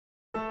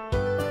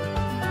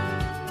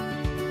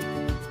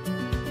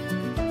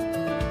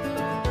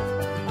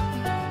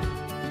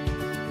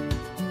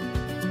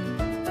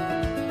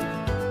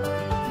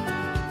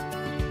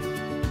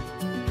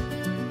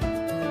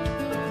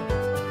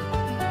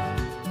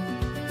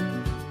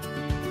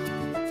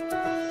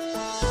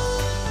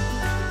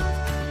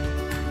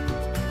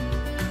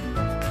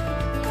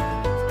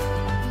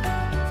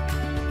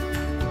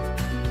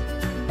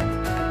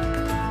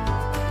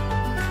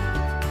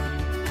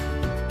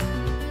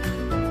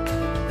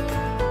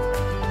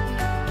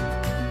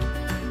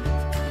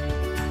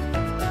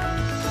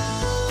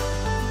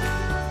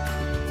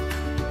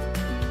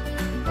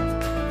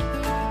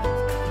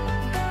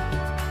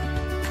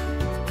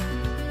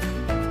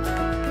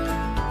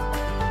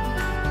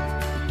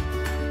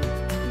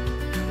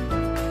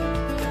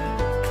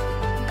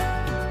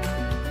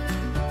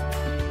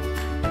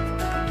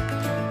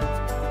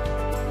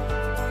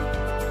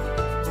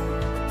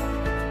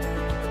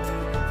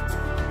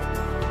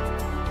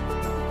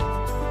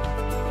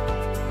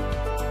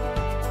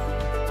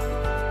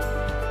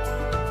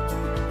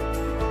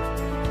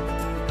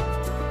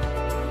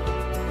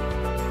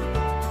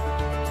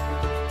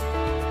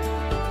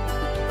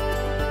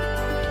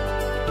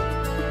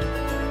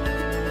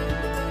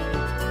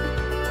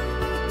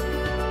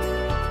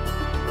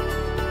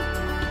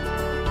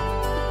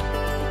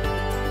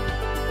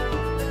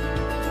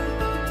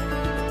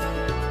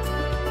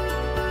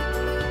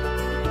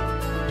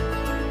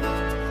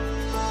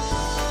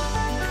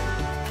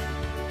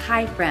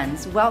Hi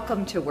friends,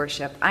 welcome to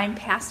worship. I'm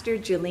Pastor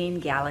Jolene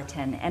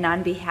Gallatin, and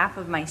on behalf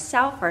of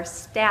myself, our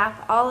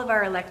staff, all of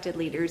our elected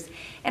leaders,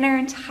 and our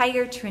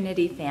entire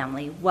Trinity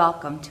family,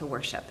 welcome to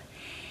worship.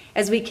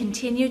 As we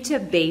continue to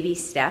baby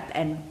step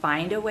and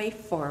find a way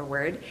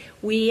forward,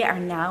 we are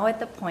now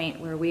at the point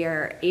where we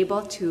are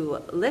able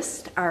to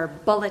list our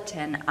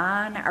bulletin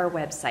on our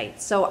website.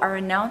 So our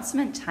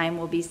announcement time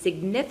will be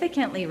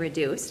significantly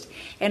reduced,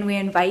 and we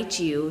invite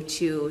you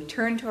to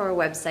turn to our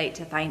website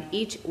to find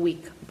each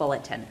week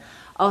bulletin.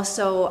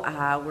 Also,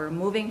 we're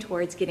moving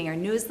towards getting our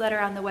newsletter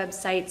on the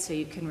website so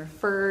you can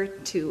refer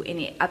to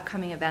any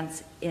upcoming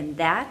events in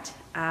that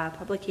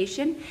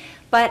publication.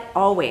 But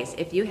always,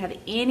 if you have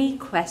any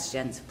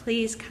questions,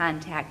 please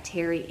contact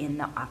Terry in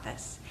the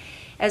office.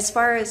 As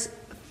far as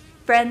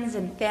friends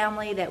and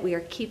family that we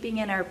are keeping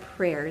in our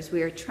prayers,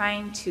 we are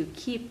trying to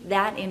keep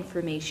that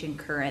information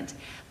current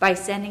by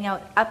sending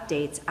out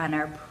updates on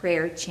our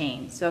prayer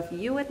chain. So if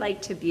you would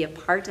like to be a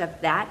part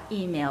of that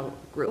email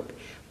group,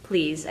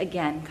 please,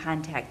 again,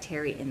 contact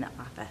Terry in the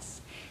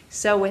office.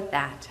 So with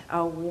that,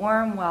 a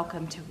warm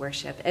welcome to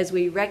worship as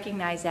we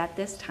recognize at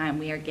this time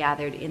we are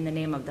gathered in the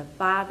name of the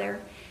Father,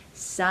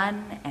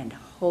 Son, and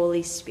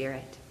Holy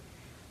Spirit.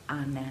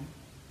 Amen.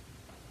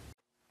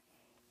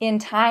 In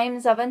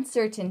times of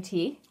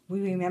uncertainty,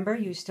 we remember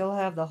you still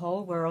have the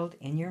whole world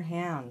in your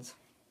hands.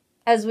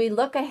 As we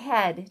look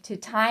ahead to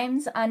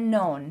times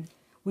unknown,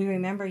 we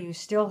remember you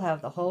still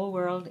have the whole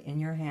world in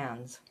your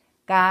hands.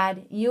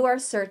 God, you are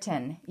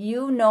certain,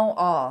 you know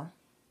all.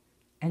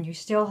 And you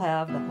still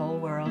have the whole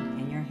world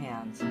in your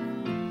hands.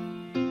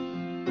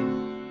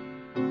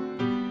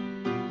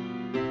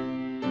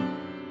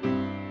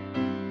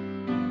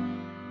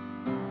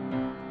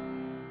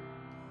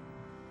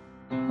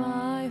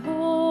 My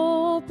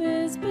hope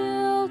is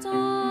built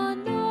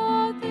on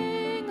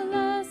nothing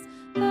less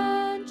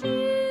than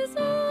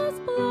Jesus'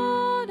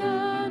 blood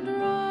and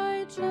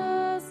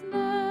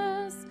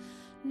righteousness.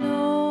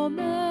 No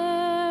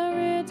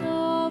merit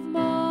of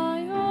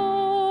my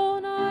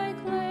own I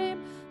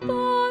claim,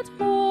 but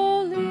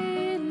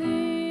wholly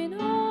lean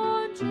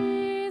on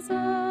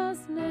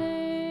Jesus'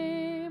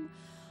 name.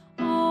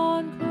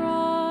 On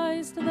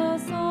Christ the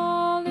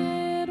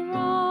solid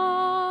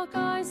rock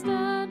I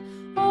stand,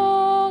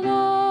 all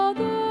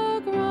other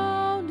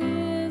ground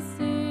is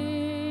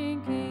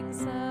sinking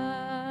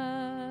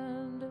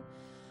sand.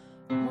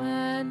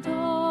 When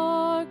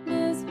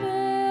darkness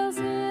veils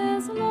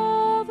his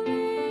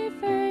lovely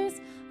face,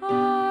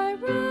 I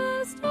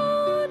rest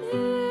on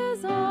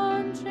his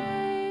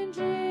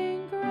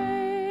unchanging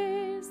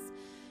grace.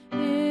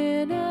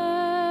 In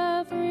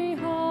every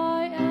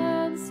high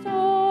and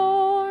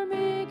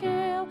stormy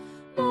gale,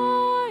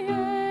 my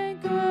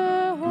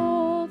anchor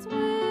holds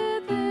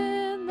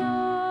within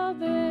the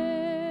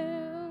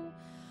veil.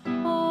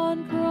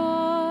 On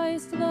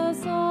Christ the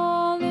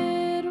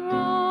solid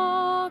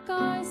rock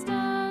I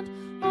stand,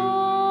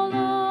 all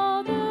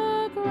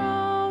other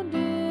ground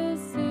is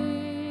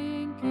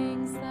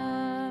sinking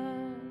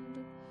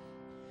sand.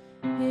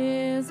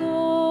 His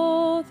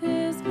oath,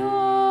 his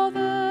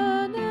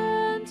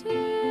covenant,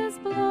 his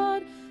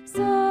blood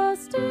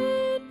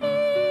sustain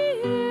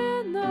me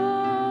in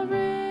the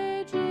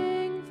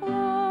raging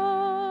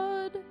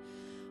flood.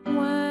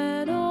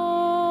 When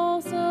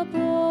all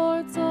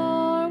supports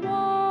are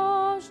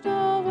washed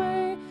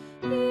away,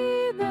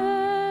 he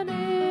then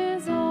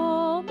is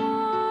all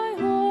my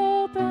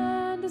hope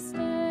and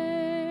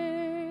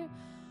stay.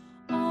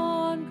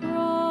 On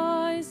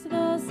Christ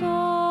the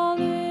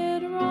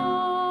solid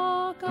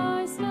rock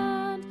I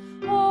stand,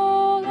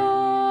 all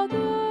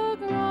other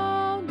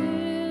ground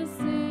is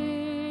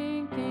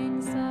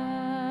sinking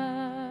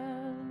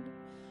sand.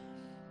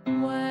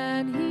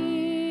 When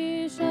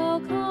he shall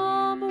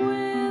come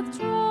with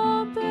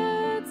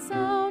trumpet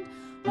sound,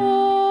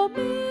 oh,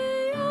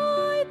 may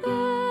I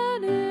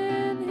then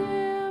in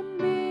him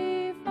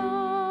be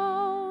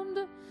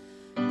found,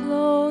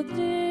 clothed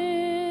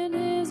in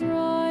his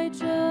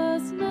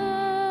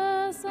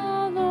righteousness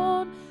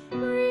alone,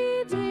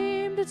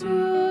 redeemed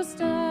to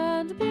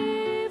stand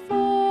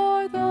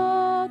before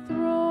the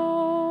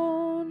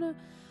throne.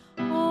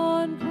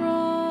 On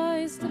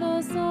Christ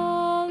the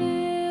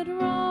solid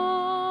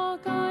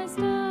rock I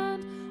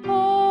stand,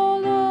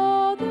 all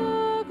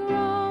other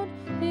ground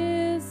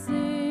is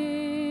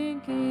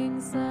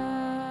sinking sand.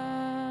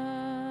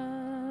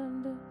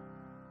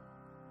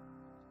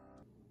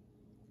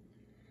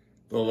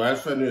 The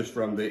lesson is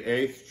from the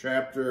 8th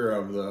chapter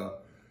of the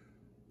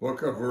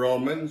book of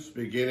Romans,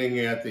 beginning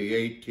at the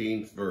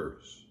 18th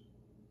verse.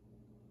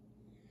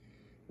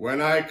 When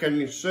I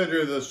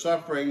consider the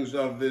sufferings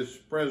of this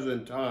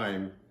present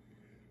time,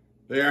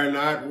 they are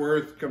not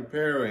worth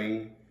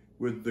comparing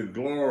with the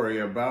glory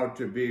about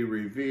to be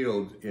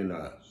revealed in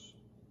us.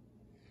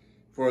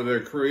 For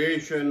the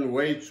creation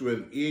waits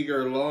with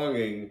eager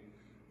longing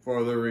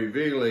for the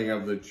revealing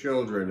of the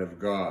children of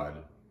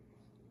God.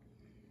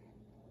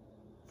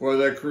 For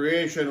the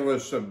creation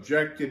was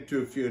subjected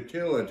to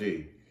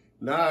futility,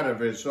 not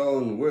of its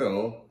own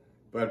will,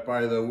 but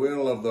by the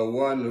will of the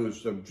one who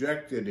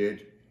subjected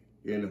it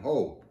in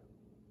hope,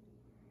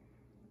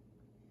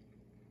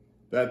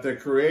 that the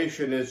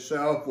creation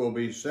itself will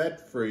be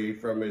set free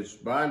from its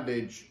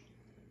bondage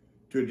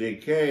to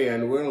decay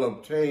and will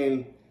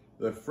obtain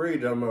the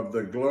freedom of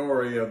the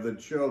glory of the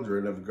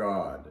children of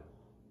God.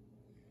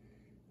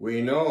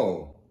 We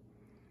know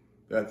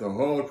that the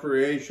whole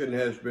creation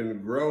has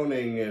been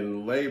groaning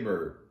in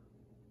labor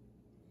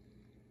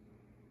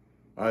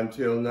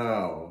until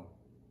now.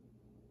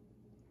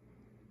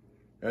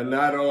 And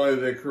not only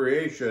the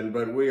creation,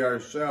 but we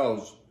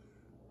ourselves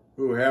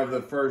who have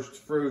the first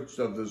fruits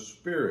of the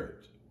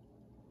Spirit.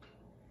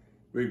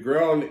 We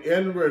groan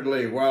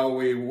inwardly while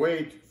we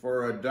wait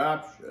for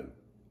adoption,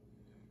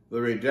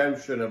 the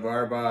redemption of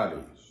our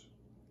bodies.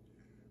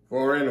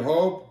 For in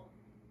hope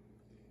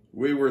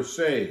we were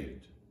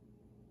saved.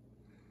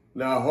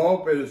 Now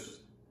hope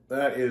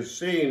that is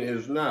seen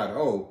is not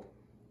hope,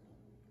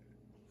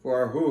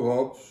 for who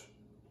hopes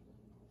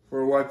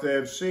for what they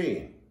have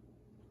seen?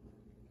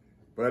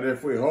 But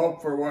if we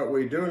hope for what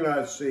we do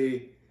not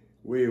see,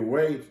 we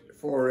wait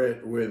for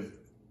it with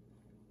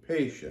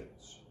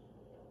patience.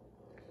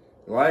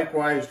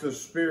 Likewise, the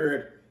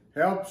Spirit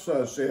helps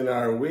us in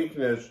our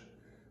weakness,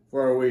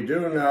 for we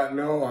do not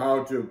know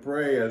how to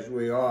pray as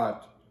we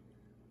ought.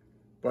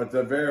 But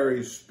the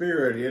very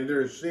Spirit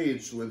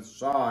intercedes with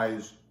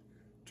sighs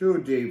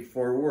too deep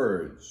for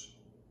words.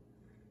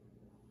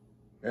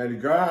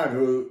 And God,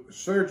 who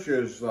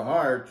searches the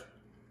heart,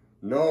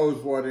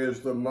 knows what is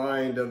the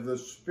mind of the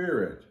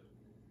Spirit,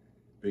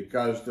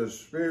 because the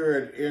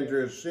Spirit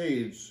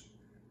intercedes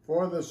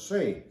for the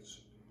saints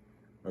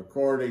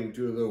according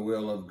to the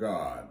will of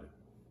God.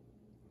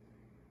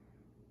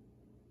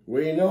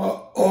 We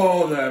know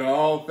that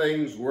all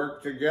things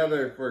work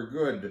together for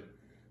good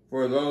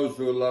for those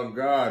who love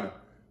God,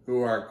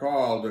 who are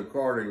called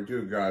according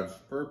to God's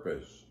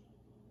purpose.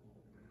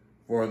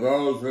 For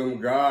those whom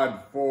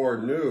God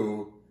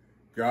foreknew,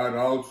 God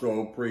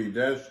also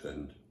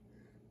predestined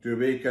to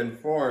be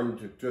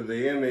conformed to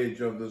the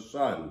image of the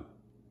Son,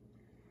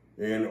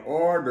 in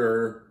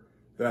order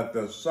that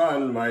the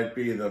Son might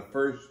be the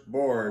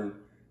firstborn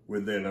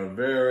within a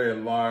very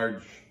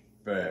large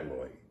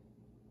family.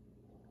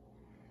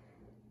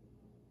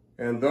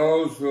 And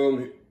those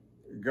whom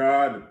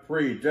God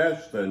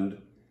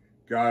predestined,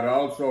 God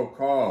also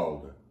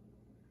called.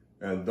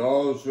 And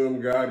those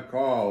whom God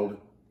called,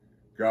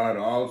 God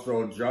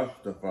also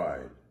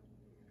justified.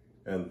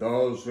 And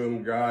those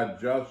whom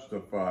God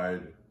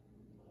justified,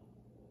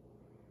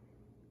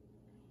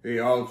 he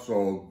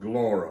also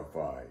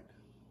glorified.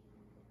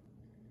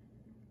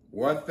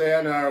 What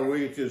then are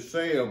we to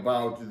say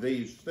about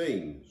these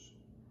things?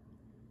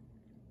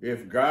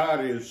 If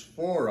God is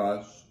for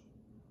us,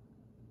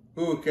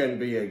 who can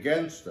be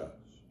against us?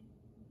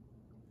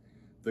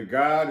 The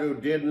God who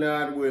did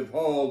not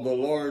withhold the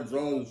Lord's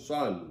own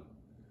Son,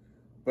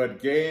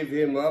 but gave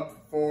him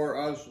up for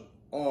us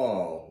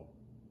all,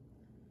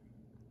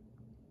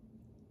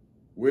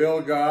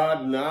 will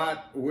God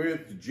not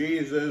with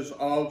Jesus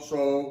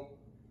also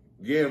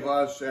give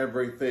us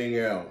everything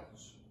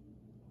else?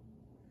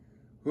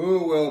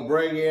 Who will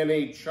bring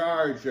any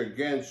charge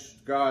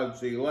against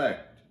God's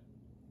elect?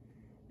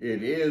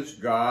 It is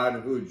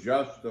God who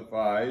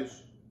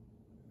justifies.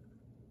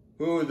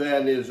 Who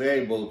then is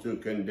able to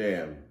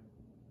condemn?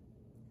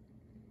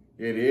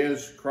 It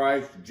is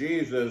Christ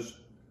Jesus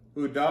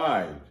who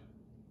died,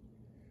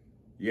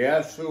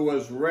 yes, who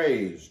was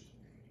raised,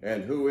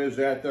 and who is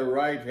at the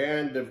right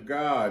hand of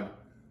God,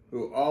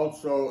 who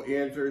also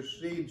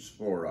intercedes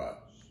for us.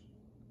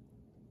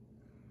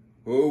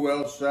 Who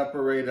will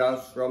separate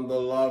us from the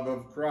love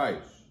of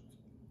Christ?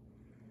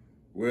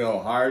 Will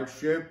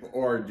hardship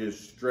or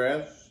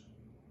distress,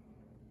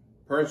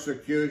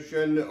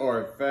 persecution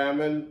or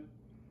famine,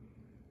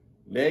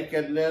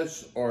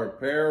 nakedness or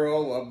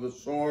peril of the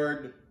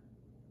sword?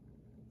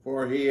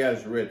 For he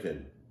has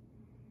written,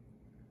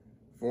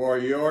 for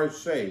your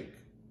sake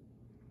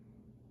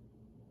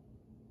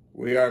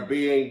we are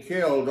being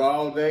killed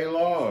all day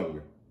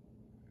long.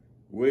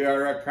 We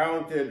are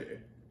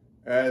accounted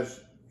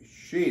as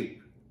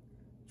sheep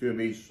to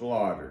be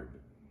slaughtered.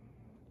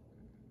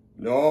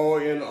 No,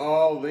 in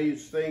all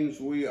these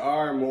things we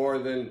are more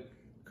than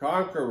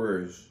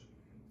conquerors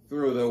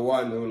through the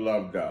one who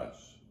loved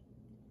us.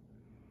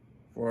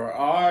 For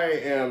I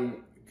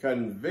am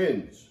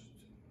convinced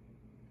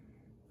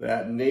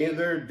that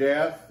neither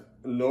death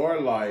nor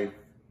life,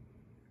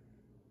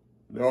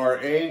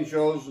 nor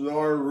angels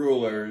nor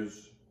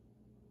rulers,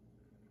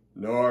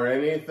 nor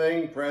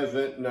anything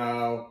present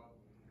now,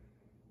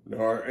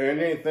 nor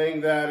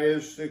anything that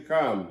is to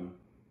come,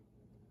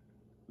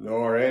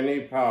 nor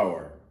any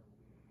power,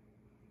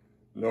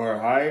 nor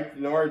height,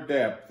 nor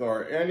depth,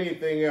 or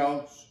anything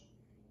else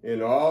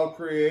in all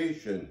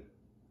creation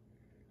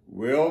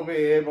will be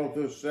able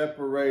to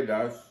separate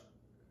us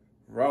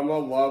from the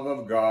love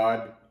of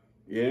God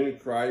in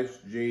Christ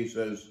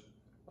Jesus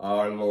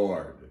our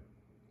Lord.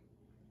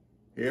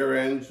 Here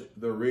ends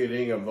the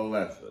reading of the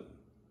lesson.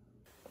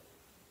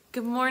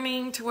 Good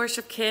morning to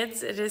Worship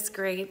Kids. It is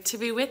great to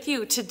be with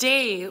you.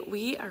 Today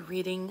we are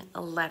reading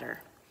a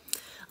letter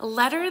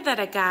that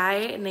a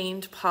guy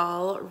named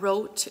Paul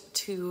wrote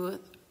to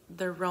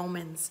the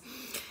Romans.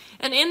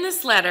 And in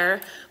this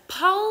letter,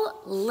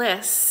 Paul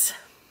lists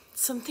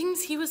some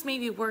things he was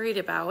maybe worried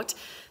about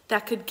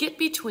that could get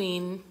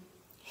between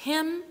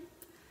him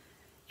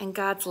and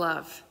God's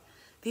love.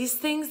 These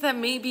things that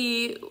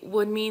maybe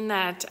would mean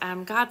that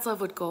God's love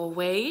would go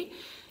away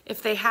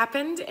if they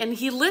happened. And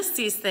he lists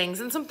these things.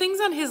 And some things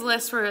on his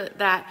list were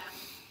that,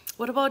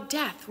 what about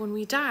death? When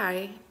we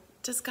die,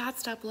 does God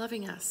stop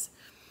loving us?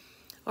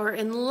 Or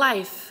in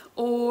life?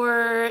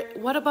 Or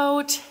what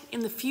about in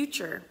the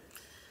future?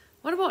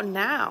 What about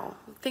now?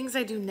 Things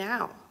I do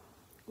now.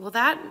 Will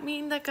that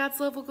mean that God's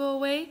love will go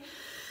away?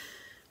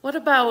 What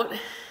about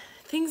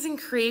things in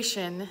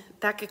creation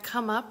that could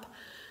come up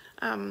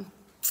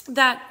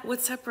that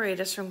would separate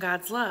us from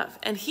God's love?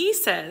 And he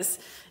says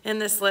in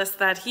this list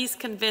that he's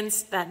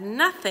convinced that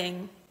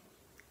nothing,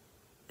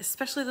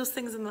 especially those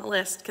things in the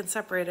list, can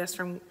separate us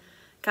from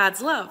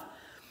God's love.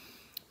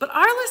 But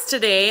our list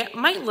today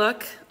might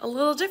look a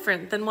little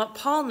different than what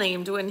Paul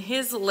named in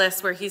his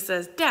list, where he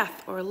says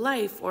death or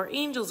life or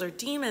angels or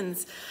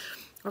demons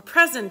or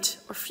present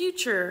or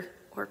future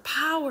or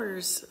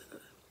powers,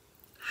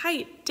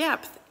 height,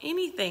 depth,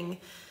 anything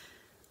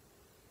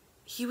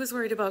he was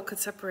worried about could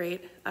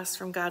separate us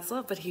from God's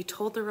love. But he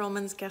told the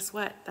Romans, guess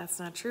what? That's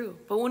not true.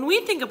 But when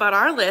we think about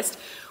our list,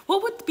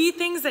 what would be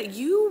things that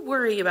you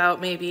worry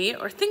about maybe,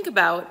 or think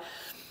about,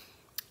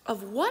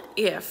 of what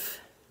if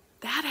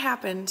that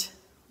happened?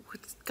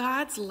 Would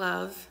God's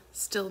love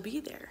still be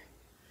there?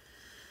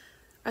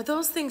 Are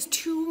those things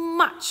too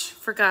much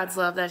for God's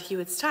love that he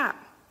would stop?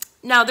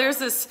 Now, there's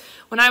this,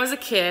 when I was a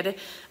kid,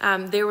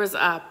 there was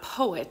a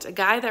poet, a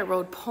guy that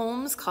wrote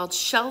poems called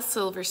Shel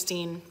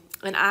Silverstein,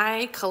 and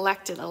I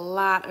collected a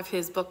lot of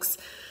his books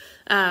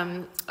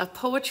of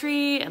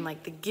poetry, and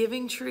like The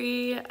Giving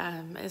Tree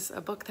is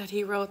a book that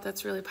he wrote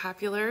that's really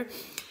popular.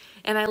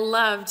 And I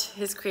loved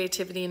his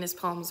creativity in his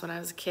poems when I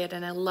was a kid,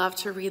 and I loved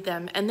to read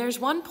them. And there's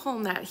one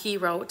poem that he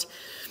wrote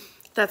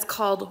that's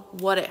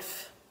called What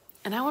If?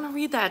 And I want to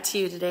read that to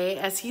you today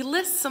as he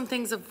lists some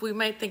things of we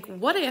might think,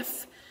 what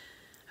if?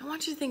 I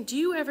want you to think, do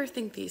you ever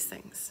think these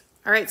things?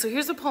 All right, so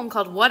here's a poem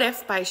called What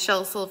If by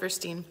Shel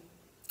Silverstein.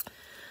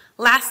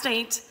 Last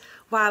night,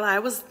 while I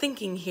was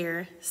thinking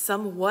here,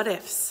 some what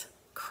ifs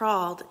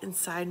crawled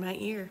inside my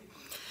ear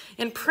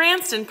and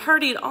pranced and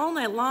partied all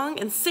night long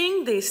and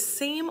sang the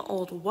same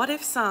old what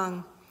if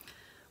song.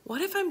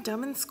 What if I'm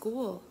dumb in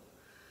school?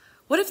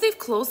 What if they've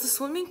closed the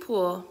swimming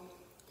pool?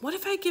 What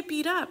if I get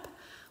beat up?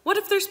 What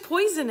if there's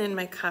poison in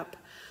my cup?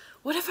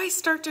 What if I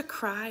start to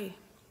cry?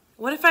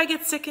 What if I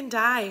get sick and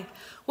die?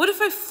 What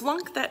if I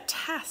flunk that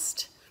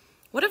test?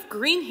 What if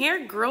green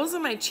hair grows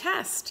on my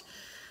chest?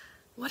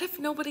 What if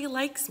nobody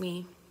likes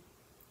me?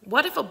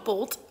 What if a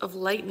bolt of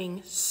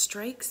lightning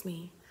strikes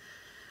me?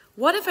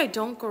 What if I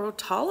don't grow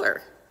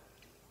taller?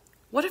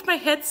 What if my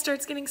head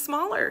starts getting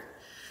smaller?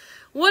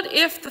 What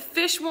if the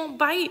fish won't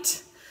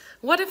bite?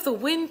 What if the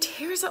wind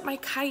tears up my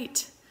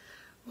kite?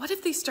 What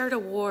if they start a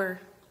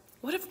war?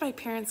 What if my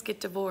parents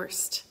get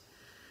divorced?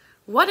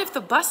 What if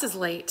the bus is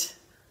late?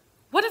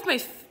 What if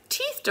my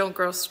teeth don't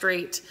grow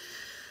straight?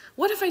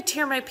 What if I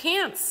tear my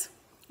pants?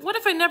 What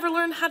if I never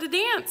learn how to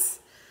dance?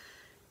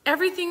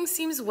 Everything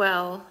seems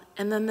well,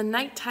 and then the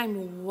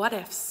nighttime what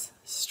ifs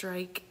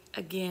strike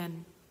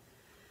again.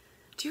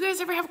 Do you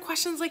guys ever have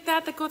questions like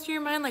that go through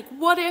your mind? Like,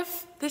 what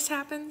if this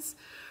happens?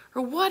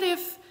 Or what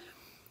if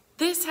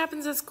this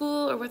happens at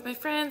school or with my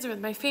friends or with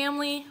my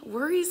family?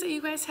 Worries that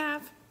you guys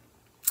have?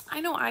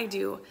 I know I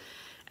do.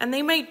 And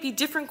they might be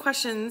different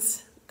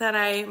questions that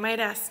I might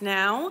ask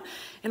now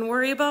and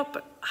worry about,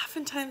 but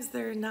oftentimes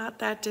they're not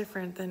that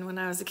different than when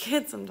I was a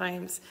kid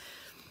sometimes.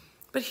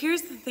 But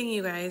here's the thing,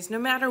 you guys, no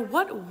matter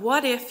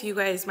what if you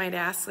guys might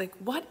ask, like,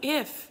 what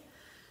if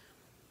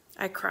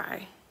I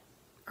cry?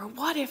 Or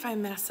what if I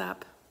mess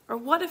up? Or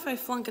what if I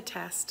flunk a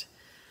test?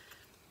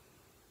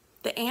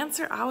 The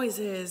answer always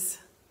is,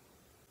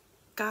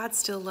 God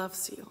still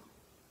loves you.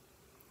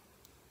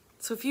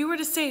 So if you were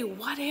to say,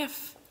 what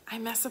if I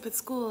mess up at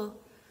school?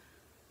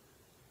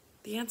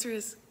 The answer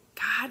is,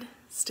 God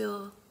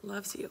still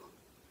loves you.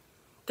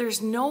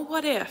 There's no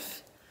what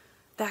if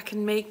that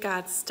can make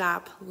God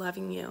stop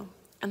loving you.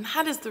 And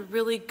that is the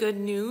really good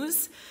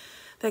news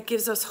that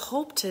gives us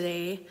hope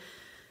today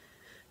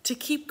to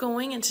keep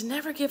going and to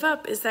never give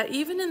up, is that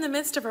even in the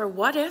midst of our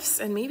what ifs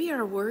and maybe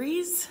our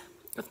worries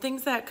of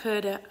things that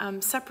could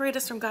separate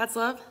us from God's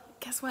love,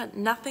 guess what?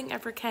 Nothing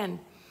ever can.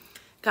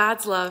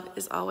 God's love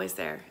is always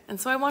there. And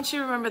so I want you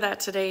to remember that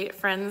today,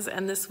 friends,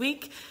 and this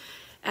week,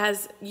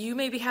 as you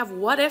maybe have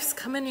what ifs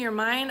come into your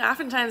mind.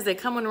 Oftentimes they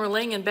come when we're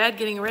laying in bed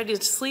getting ready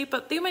to sleep,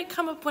 but they might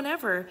come up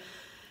whenever.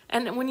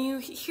 And when you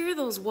hear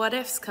those what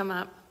ifs come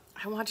up,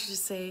 I want you to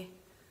say,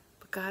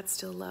 but God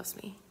still loves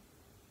me.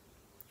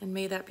 And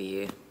may that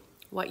be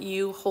what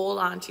you hold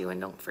on to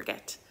and don't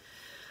forget.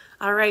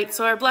 All right,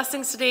 so our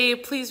blessings today,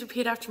 please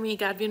repeat after me.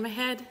 God be in my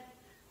head,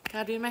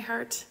 God be in my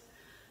heart,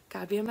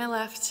 God be on my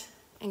left,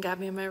 and God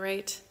be on my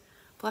right.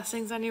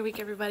 Blessings on your week,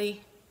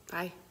 everybody.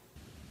 Bye.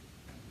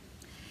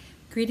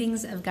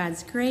 Greetings of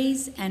God's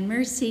grace and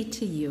mercy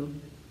to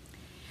you.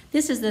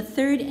 This is the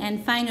third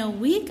and final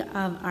week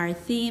of our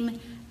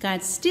theme,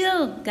 God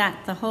Still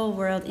Got the Whole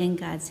World in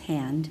God's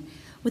Hand,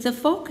 with a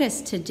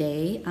focus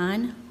today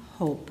on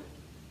hope.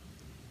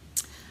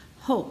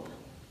 Hope.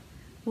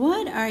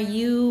 What are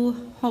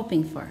you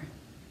hoping for?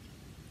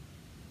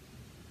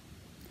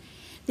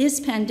 This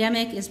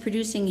pandemic is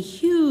producing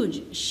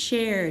huge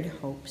shared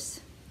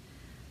hopes.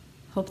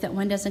 Hope that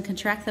one doesn't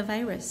contract the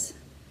virus.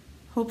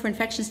 Hope for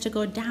infections to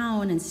go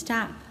down and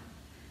stop.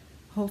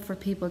 Hope for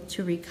people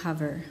to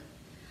recover.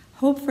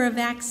 Hope for a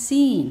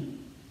vaccine.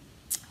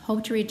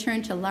 Hope to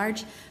return to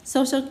large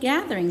social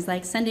gatherings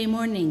like Sunday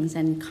mornings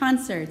and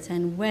concerts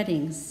and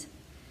weddings.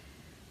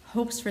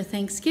 Hopes for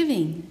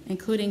Thanksgiving,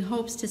 including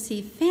hopes to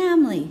see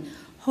family,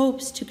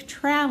 hopes to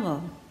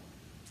travel.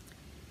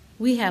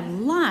 We have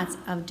lots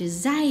of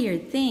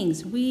desired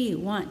things we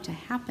want to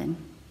happen.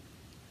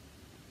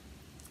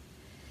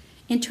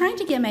 In trying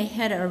to get my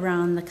head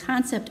around the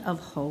concept of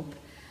hope,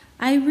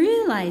 I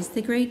realized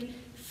the great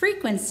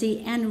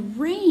frequency and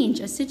range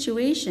of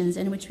situations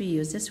in which we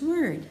use this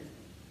word.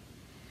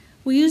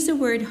 We use the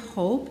word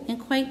hope in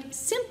quite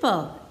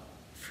simple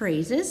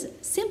phrases,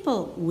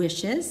 simple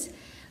wishes,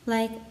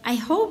 like, I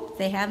hope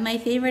they have my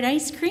favorite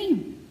ice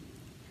cream.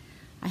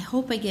 I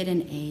hope I get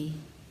an A.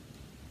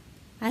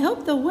 I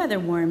hope the weather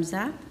warms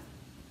up.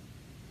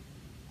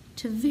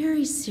 To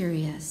very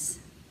serious,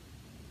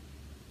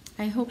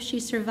 I hope she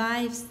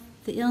survives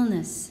the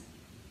illness.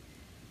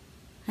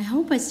 I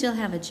hope I still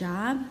have a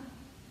job.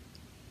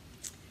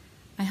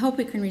 I hope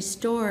we can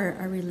restore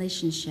our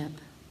relationship.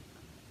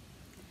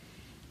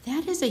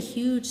 That is a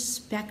huge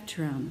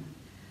spectrum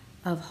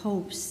of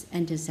hopes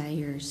and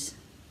desires.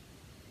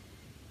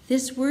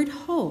 This word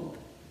hope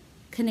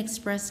can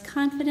express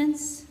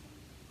confidence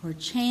or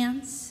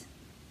chance,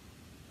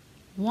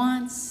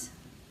 wants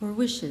or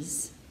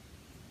wishes.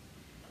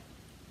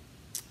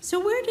 So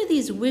where do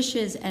these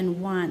wishes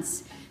and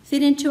wants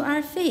fit into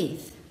our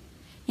faith,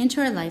 into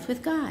our life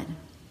with God?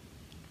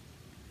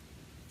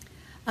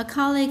 A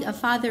colleague of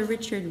Father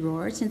Richard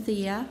Rohr,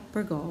 Cynthia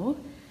Burgo,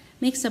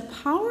 makes a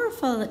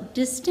powerful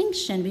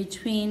distinction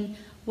between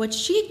what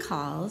she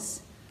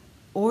calls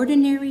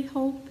ordinary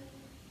hope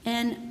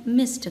and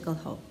mystical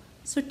hope.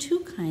 So two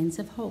kinds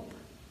of hope.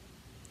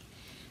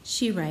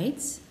 She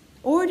writes,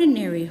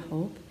 ordinary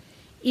hope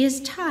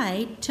is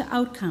tied to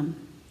outcome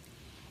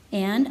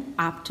and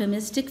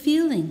optimistic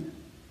feeling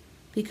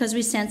because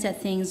we sense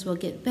that things will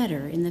get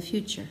better in the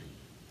future.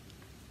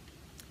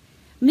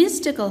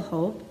 Mystical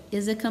hope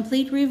is a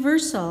complete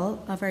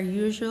reversal of our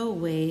usual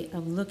way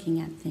of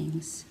looking at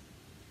things.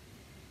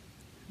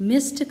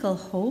 Mystical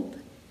hope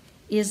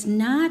is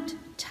not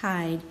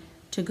tied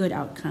to good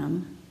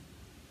outcome.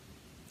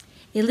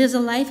 It lives a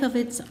life of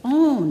its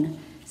own,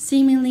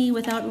 seemingly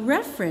without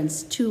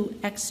reference to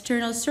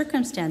external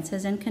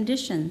circumstances and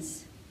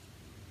conditions.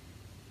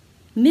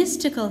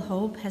 Mystical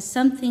hope has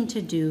something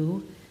to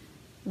do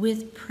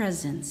with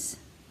presence,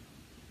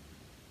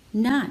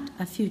 not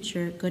a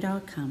future good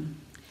outcome,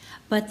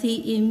 but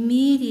the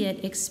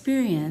immediate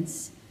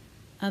experience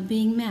of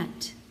being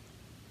met,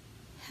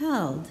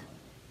 held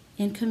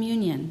in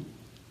communion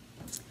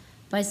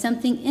by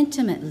something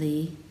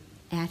intimately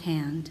at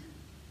hand.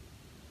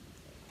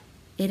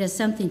 It has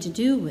something to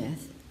do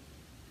with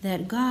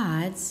that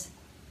God's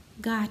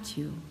got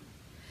you.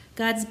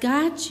 God's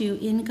got you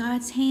in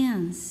God's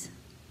hands.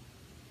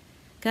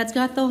 God's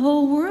got the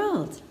whole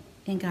world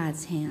in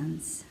God's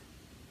hands.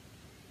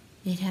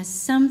 It has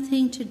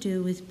something to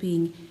do with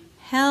being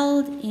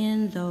held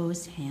in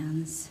those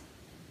hands,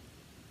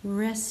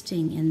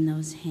 resting in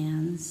those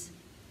hands,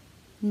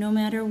 no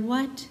matter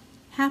what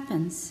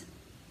happens.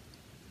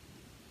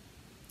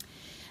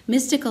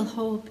 Mystical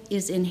hope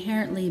is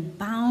inherently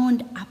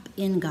bound up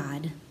in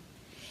God,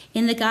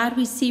 in the God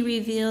we see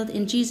revealed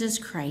in Jesus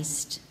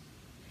Christ,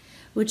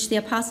 which the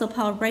Apostle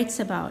Paul writes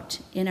about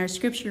in our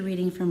scripture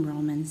reading from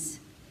Romans.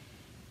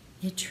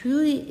 It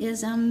truly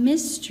is a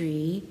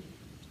mystery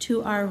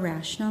to our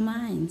rational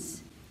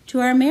minds, to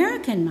our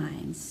American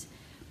minds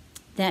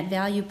that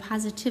value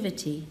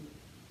positivity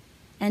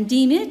and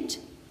deem it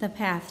the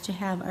path to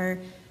have our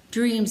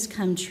dreams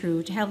come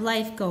true, to have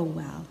life go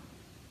well.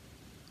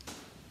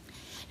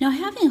 Now,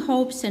 having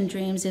hopes and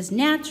dreams is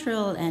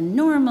natural and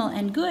normal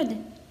and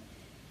good,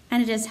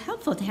 and it is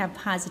helpful to have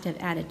positive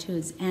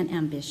attitudes and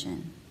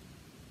ambition.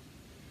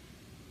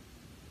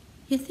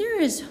 Yet there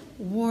is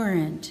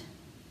warrant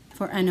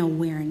for an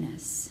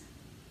awareness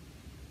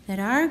that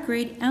our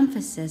great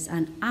emphasis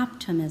on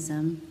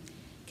optimism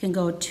can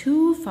go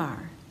too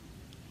far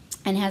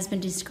and has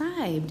been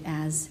described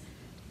as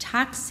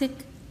toxic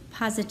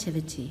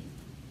positivity.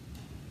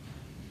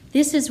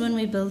 This is when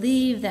we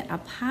believe that a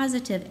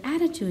positive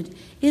attitude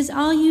is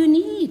all you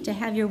need to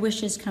have your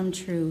wishes come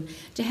true,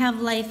 to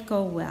have life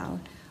go well,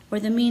 or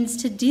the means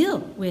to deal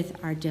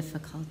with our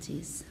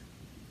difficulties.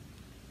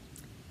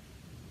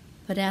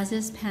 But as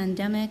this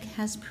pandemic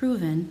has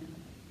proven,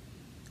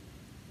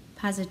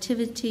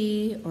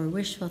 positivity or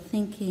wishful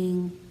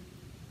thinking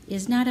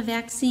is not a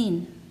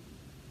vaccine.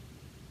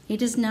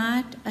 It is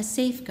not a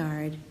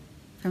safeguard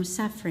from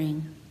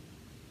suffering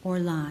or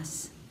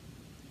loss.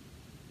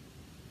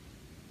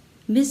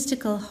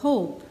 mystical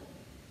hope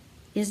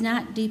is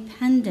not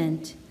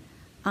dependent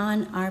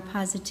on our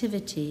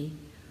positivity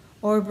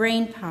or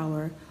brain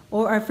power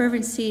or our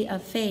fervency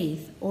of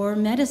faith or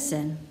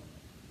medicine.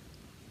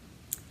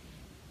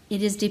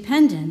 It is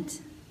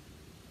dependent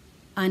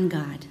on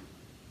God.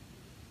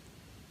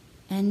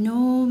 And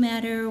no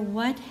matter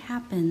what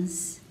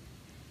happens,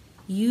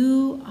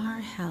 you are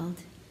held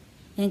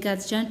in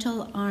God's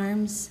gentle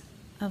arms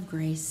of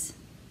grace.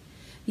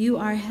 You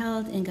are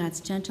held in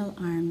God's gentle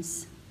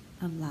arms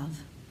of love.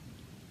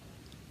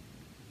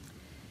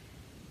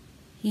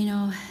 You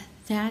know,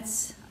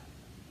 that's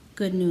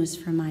good news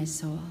for my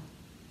soul.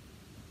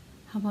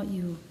 How about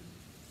you?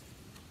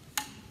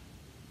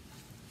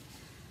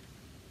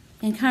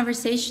 In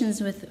conversation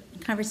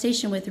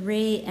with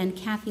Ray and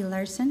Kathy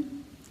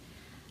Larson,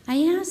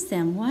 I asked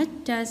them,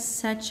 what does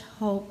such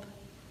hope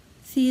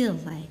feel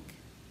like?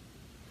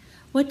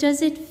 What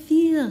does it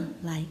feel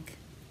like?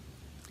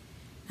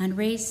 And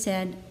Ray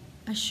said,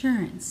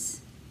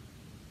 assurance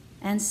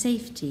and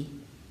safety.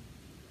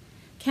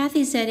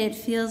 Kathy said it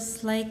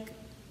feels like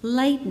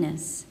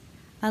lightness,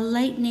 a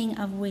lightening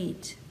of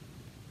weight.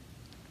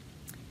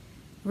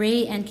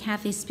 Ray and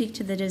Kathy speak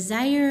to the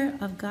desire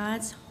of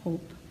God's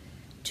hope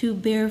to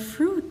bear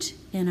fruit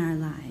in our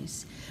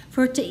lives,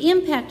 for it to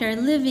impact our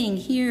living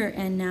here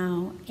and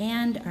now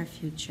and our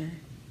future.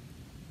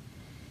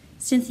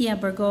 Cynthia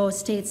Bourgeau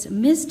states,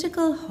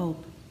 mystical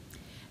hope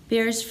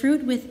bears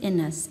fruit within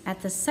us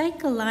at the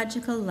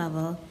psychological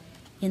level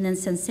in the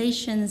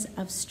sensations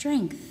of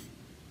strength,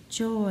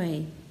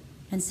 joy,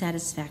 and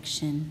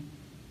satisfaction,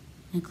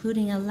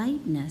 including a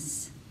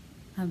lightness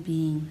of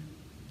being.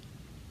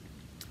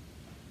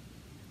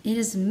 It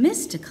is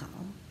mystical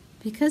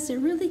because it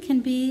really can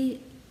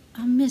be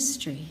a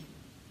mystery.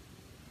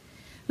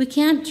 We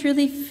can't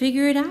truly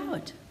figure it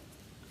out.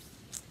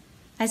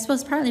 I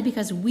suppose partly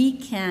because we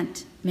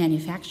can't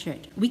manufacture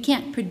it. We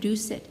can't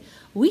produce it.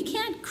 We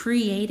can't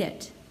create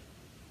it.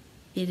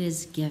 It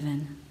is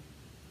given.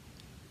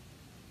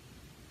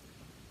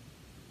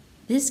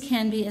 This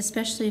can be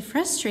especially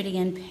frustrating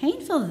and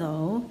painful,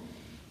 though,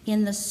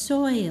 in the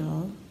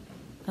soil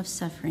of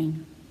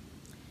suffering.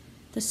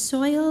 The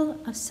soil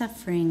of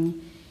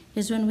suffering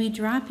is when we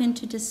drop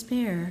into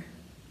despair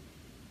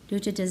due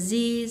to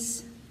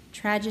disease,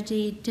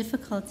 tragedy,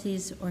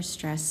 difficulties, or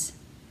stress,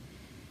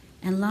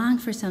 and long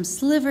for some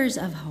slivers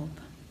of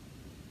hope.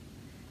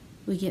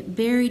 We get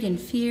buried in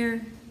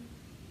fear,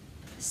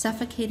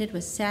 suffocated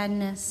with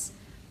sadness,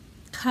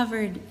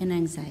 covered in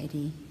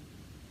anxiety.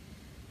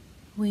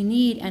 We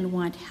need and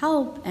want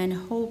help and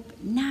hope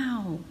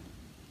now.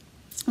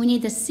 We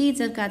need the seeds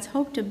of God's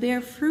hope to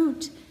bear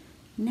fruit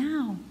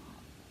now.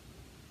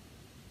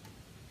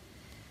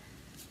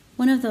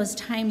 One of those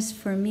times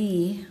for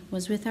me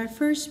was with our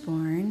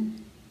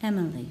firstborn,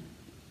 Emily.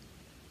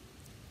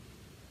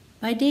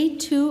 By day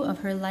 2 of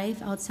her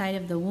life outside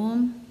of the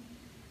womb,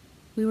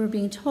 we were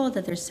being told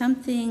that there's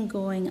something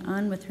going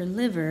on with her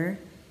liver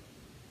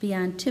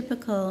beyond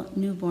typical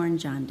newborn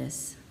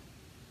jaundice.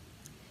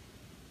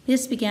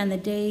 This began the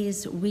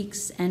days,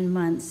 weeks, and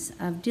months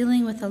of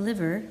dealing with a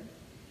liver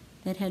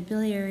that had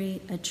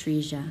biliary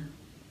atresia,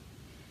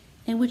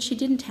 in which she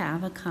didn't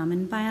have a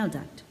common bile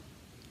duct.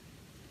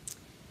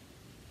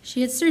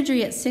 She had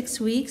surgery at 6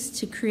 weeks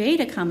to create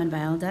a common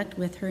bile duct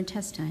with her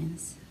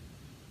intestines.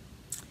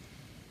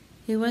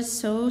 It was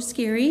so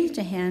scary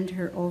to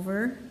hand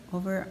over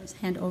our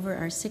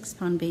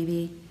 6-pound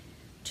baby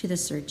to the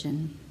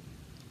surgeon.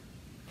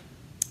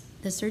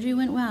 The surgery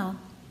went well,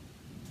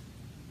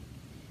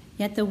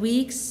 yet the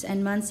weeks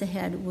and months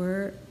ahead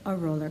were a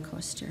roller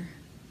coaster.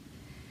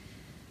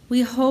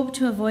 We hoped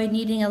to avoid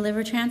needing a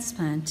liver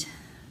transplant.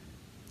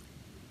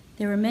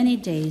 There were many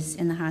days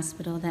in the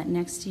hospital that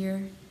next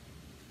year,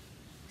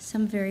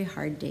 some very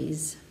hard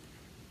days.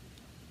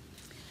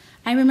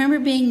 I remember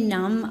being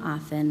numb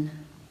often,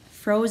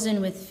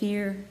 frozen with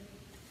fear,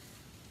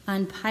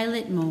 on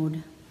pilot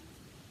mode.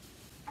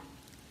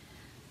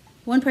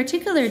 One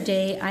particular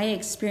day, I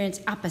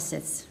experienced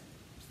opposites,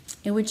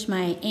 in which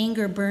my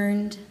anger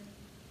burned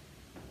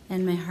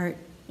and my heart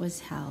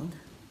was held.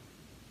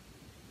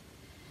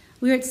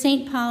 We were at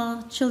St.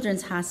 Paul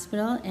Children's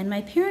Hospital, and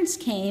my parents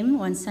came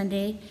one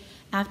Sunday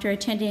after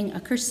attending a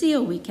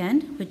Cursillo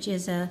weekend, which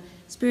is a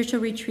spiritual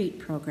retreat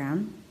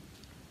program.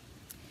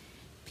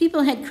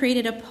 People had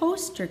created a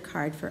poster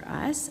card for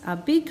us, a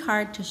big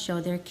card to show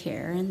their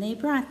care, and they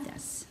brought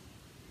this.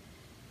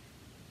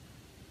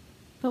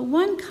 But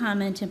one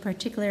comment in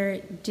particular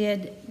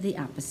did the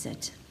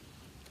opposite.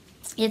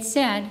 It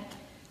said,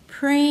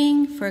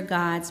 praying for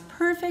God's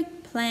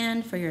perfect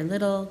plan for your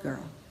little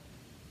girl.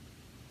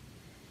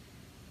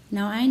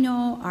 Now I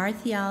know our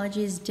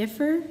theologies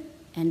differ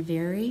and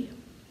vary.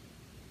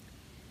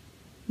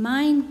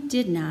 Mine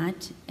did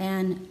not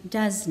and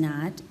does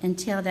not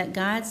entail that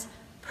God's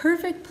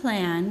perfect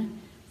plan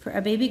for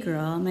a baby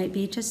girl might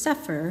be to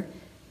suffer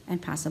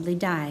and possibly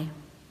die,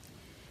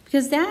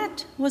 because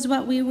that was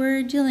what we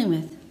were dealing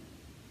with.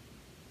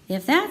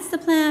 If that's the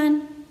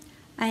plan,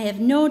 I have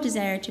no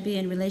desire to be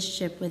in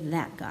relationship with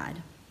that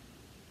God.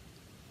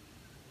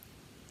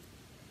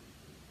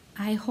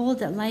 I hold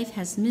that life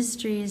has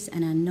mysteries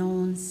and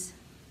unknowns.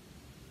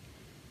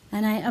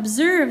 And I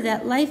observe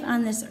that life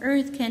on this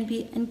earth can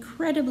be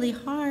incredibly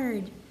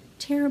hard,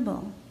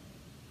 terrible.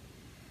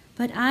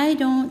 But I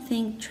don't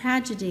think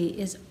tragedy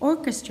is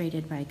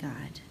orchestrated by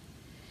God,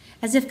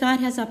 as if God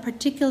has a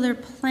particular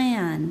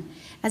plan,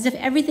 as if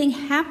everything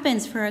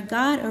happens for a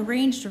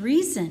God-arranged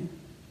reason.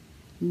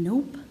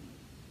 Nope.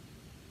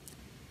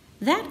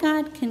 That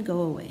God can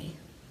go away.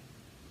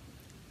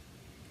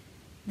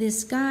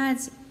 This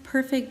God's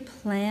perfect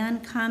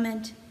plan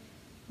comment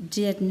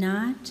did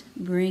not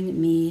bring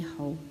me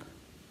hope.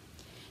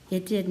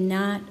 It did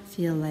not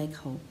feel like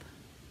hope.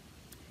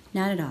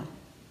 Not at all.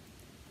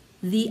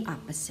 The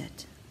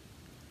opposite.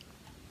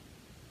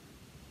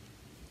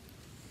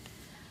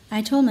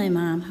 I told my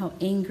mom how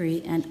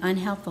angry and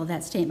unhelpful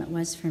that statement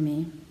was for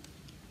me.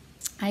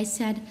 I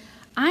said,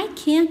 I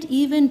can't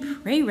even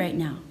pray right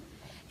now.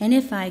 And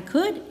if I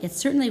could, it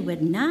certainly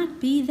would not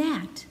be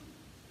that.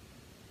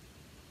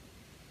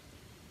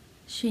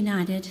 She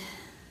nodded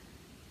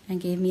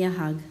and gave me a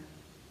hug,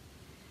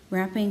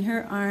 wrapping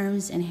her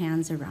arms and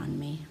hands around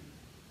me.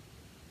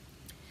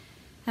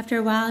 After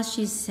a while,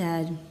 she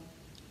said,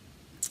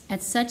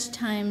 at such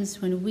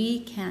times when we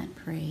can't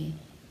pray,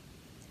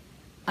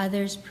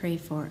 others pray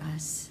for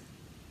us.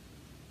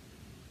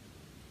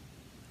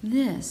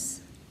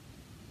 This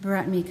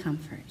brought me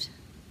comfort.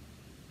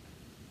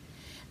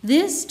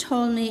 This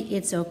told me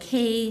it's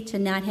okay to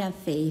not have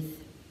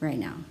faith right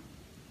now.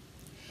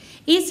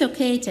 It's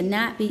okay to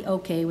not be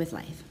okay with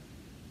life,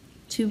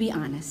 to be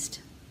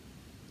honest.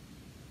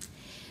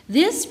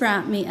 This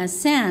brought me a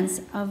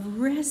sense of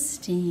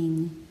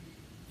resting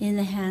in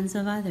the hands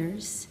of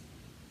others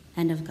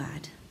and of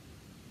God.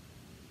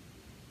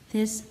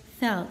 This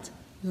felt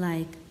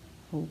like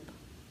hope.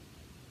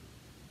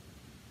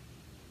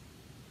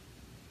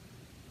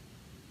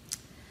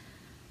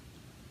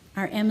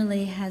 Our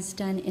Emily has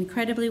done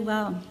incredibly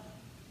well.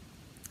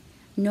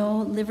 No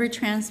liver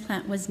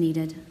transplant was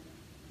needed.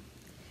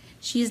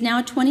 She is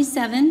now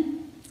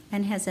 27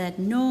 and has had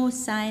no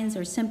signs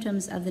or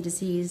symptoms of the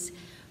disease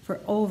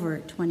for over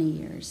 20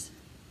 years.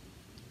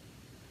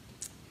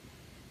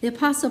 The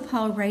Apostle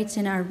Paul writes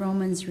in our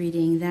Romans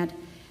reading that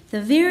the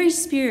very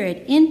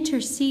Spirit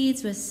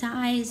intercedes with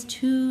sighs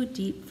too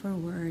deep for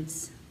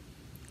words.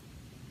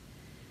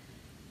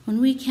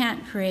 When we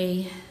can't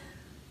pray,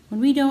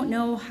 when we don't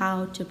know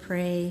how to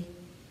pray,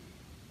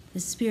 the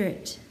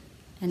Spirit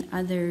and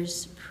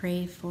others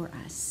pray for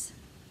us.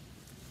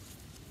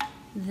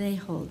 They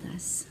hold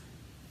us.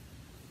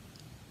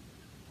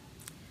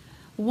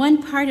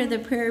 One part of the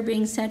prayer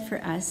being said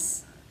for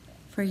us,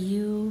 for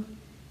you,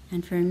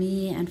 and for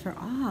me, and for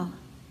all,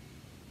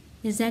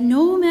 is that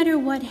no matter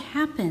what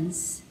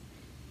happens,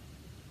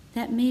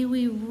 that may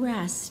we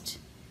rest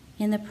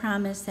in the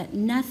promise that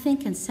nothing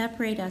can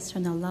separate us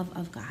from the love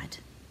of God.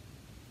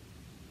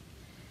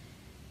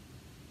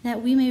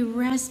 That we may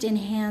rest in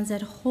hands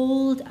that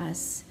hold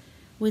us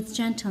with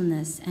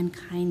gentleness and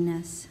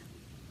kindness.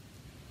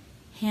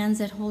 Hands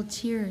that hold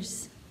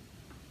tears.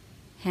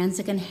 Hands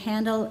that can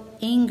handle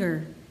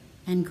anger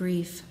and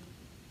grief.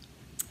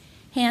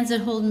 Hands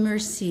that hold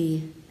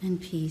mercy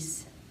and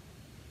peace.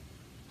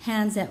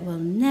 Hands that will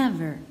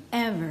never,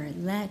 ever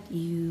let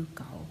you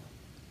go.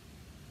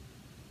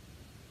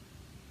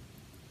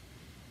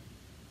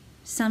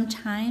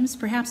 Sometimes,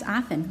 perhaps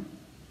often,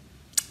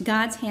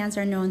 God's hands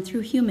are known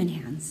through human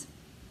hands.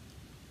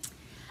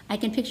 I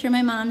can picture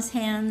my mom's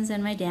hands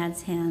and my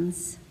dad's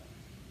hands,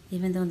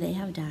 even though they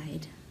have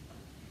died.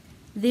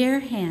 Their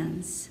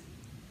hands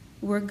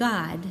were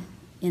God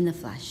in the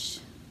flesh.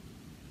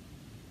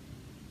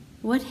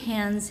 What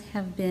hands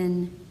have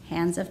been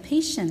hands of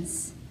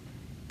patience,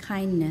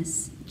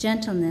 kindness,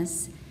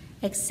 gentleness,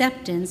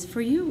 acceptance for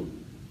you?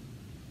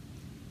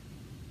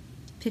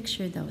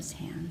 Picture those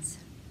hands.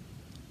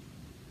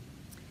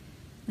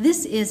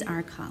 This is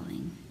our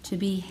calling, to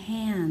be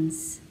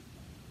hands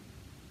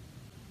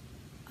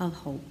of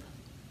hope.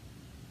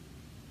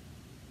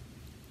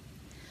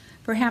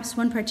 Perhaps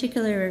one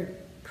particular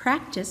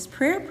practice,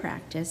 prayer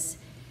practice,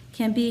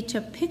 can be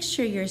to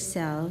picture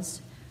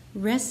yourselves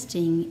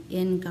resting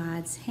in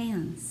God's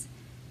hands.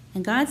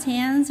 And God's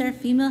hands are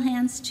female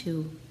hands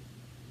too.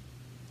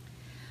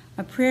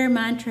 A prayer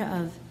mantra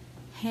of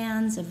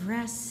hands of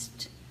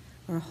rest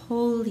or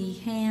holy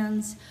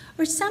hands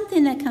or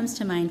something that comes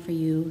to mind for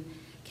you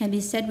can be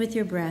said with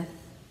your breath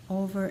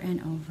over and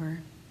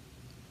over.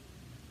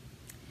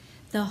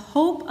 The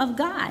hope of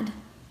God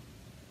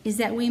is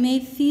that we may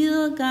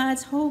feel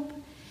God's hope,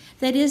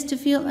 that is to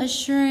feel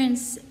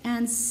assurance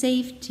and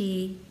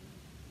safety,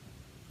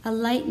 a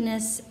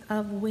lightness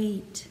of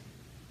weight.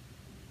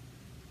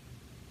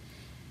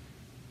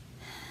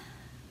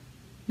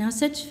 Now,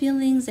 such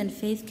feelings and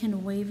faith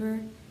can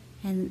waver,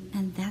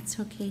 and that's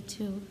okay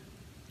too.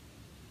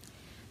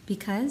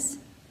 Because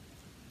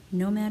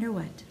no matter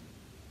what,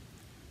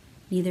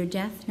 neither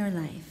death nor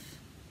life,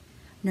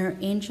 nor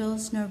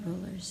angels nor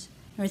rulers,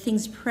 nor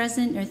things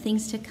present nor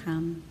things to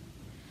come,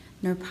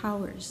 nor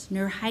powers,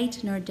 nor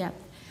height nor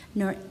depth,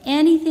 nor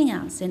anything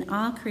else in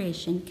all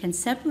creation can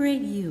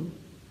separate you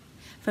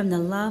from the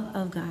love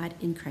of God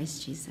in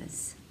Christ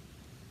Jesus.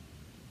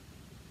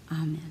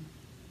 Amen.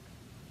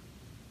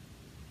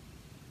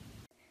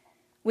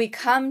 We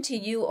come to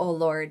you, O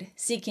Lord,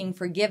 seeking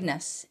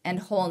forgiveness and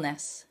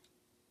wholeness.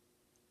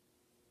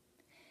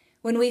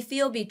 When we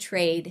feel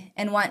betrayed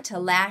and want to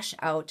lash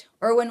out,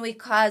 or when we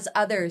cause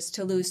others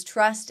to lose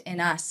trust in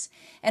us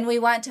and we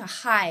want to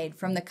hide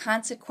from the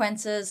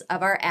consequences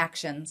of our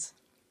actions.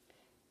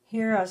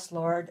 Hear us,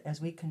 Lord,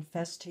 as we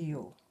confess to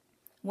you.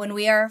 When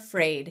we are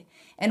afraid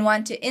and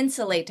want to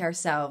insulate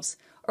ourselves,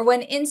 or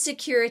when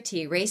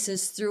insecurity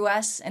races through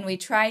us and we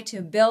try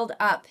to build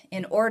up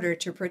in order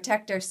to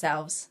protect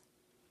ourselves.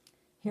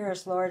 Hear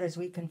us, Lord, as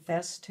we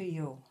confess to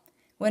you.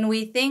 When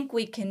we think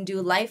we can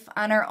do life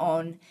on our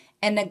own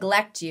and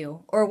neglect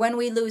you, or when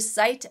we lose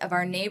sight of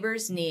our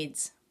neighbor's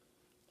needs.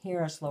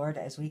 Hear us, Lord,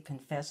 as we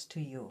confess to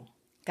you.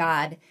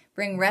 God,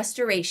 bring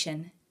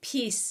restoration,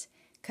 peace,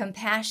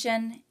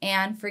 compassion,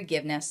 and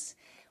forgiveness.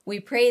 We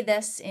pray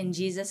this in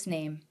Jesus'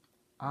 name.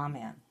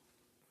 Amen.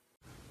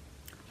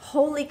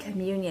 Holy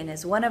Communion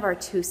is one of our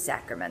two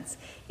sacraments.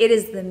 It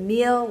is the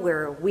meal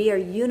where we are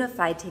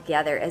unified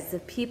together as the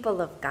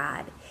people of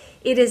God.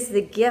 It is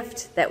the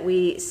gift that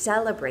we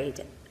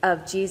celebrate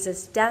of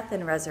Jesus' death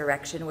and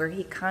resurrection, where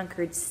he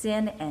conquered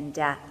sin and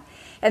death.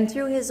 And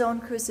through his own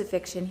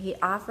crucifixion, he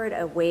offered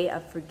a way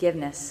of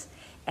forgiveness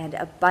and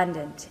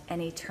abundant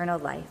and eternal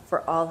life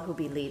for all who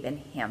believe in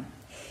him.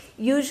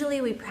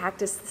 Usually we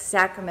practice the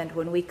sacrament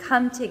when we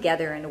come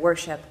together in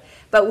worship,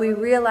 but we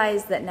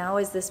realize that now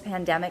as this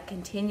pandemic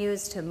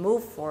continues to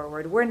move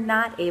forward, we're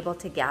not able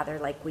to gather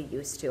like we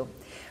used to.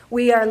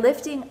 We are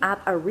lifting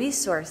up a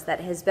resource that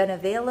has been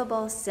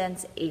available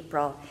since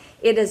April.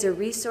 It is a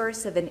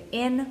resource of an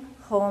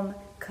in-home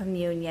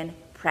communion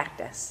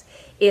practice.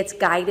 It's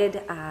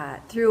guided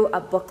through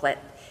a booklet.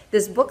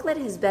 This booklet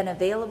has been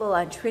available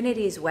on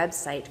Trinity's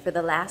website for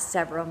the last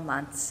several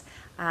months.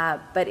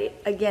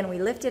 Again, we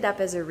lift it up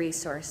as a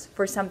resource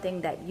for something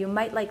that you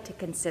might like to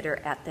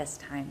consider at this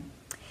time.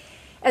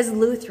 As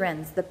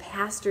Lutherans, the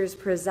pastors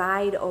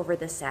preside over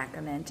the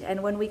sacrament,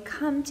 and when we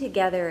come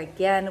together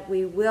again,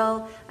 we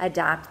will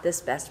adopt this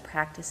best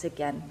practice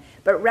again,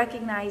 but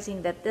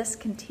recognizing that this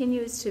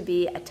continues to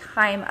be a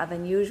time of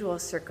unusual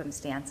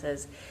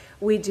circumstances,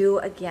 we do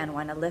again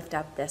want to lift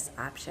up this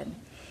option.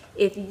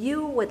 If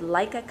you would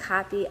like a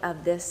copy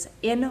of this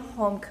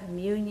in-home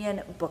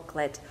communion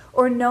booklet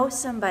or know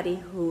somebody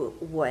who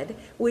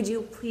would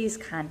you please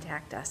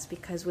contact us,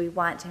 because we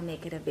want to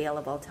make it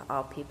available to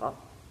all people.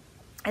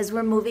 As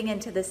we're moving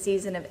into the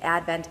season of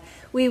Advent,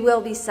 we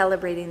will be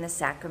celebrating the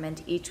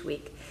sacrament each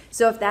week.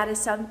 So if that is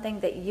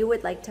something that you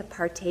would like to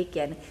partake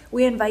in,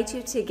 we invite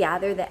you to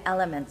gather the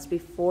elements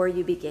before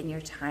you begin your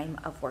time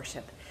of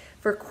worship.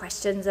 For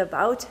questions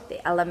about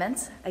the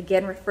elements,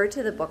 again, refer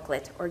to the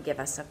booklet or give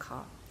us a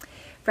call.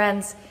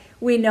 Friends,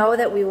 we know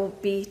that we will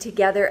be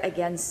together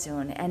again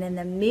soon, and in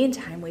the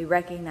meantime, we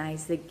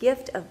recognize the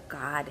gift of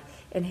God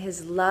and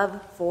his love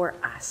for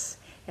us.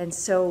 And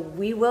so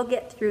we will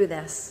get through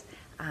this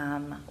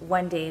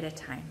one day at a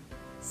time.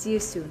 See you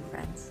soon,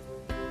 friends.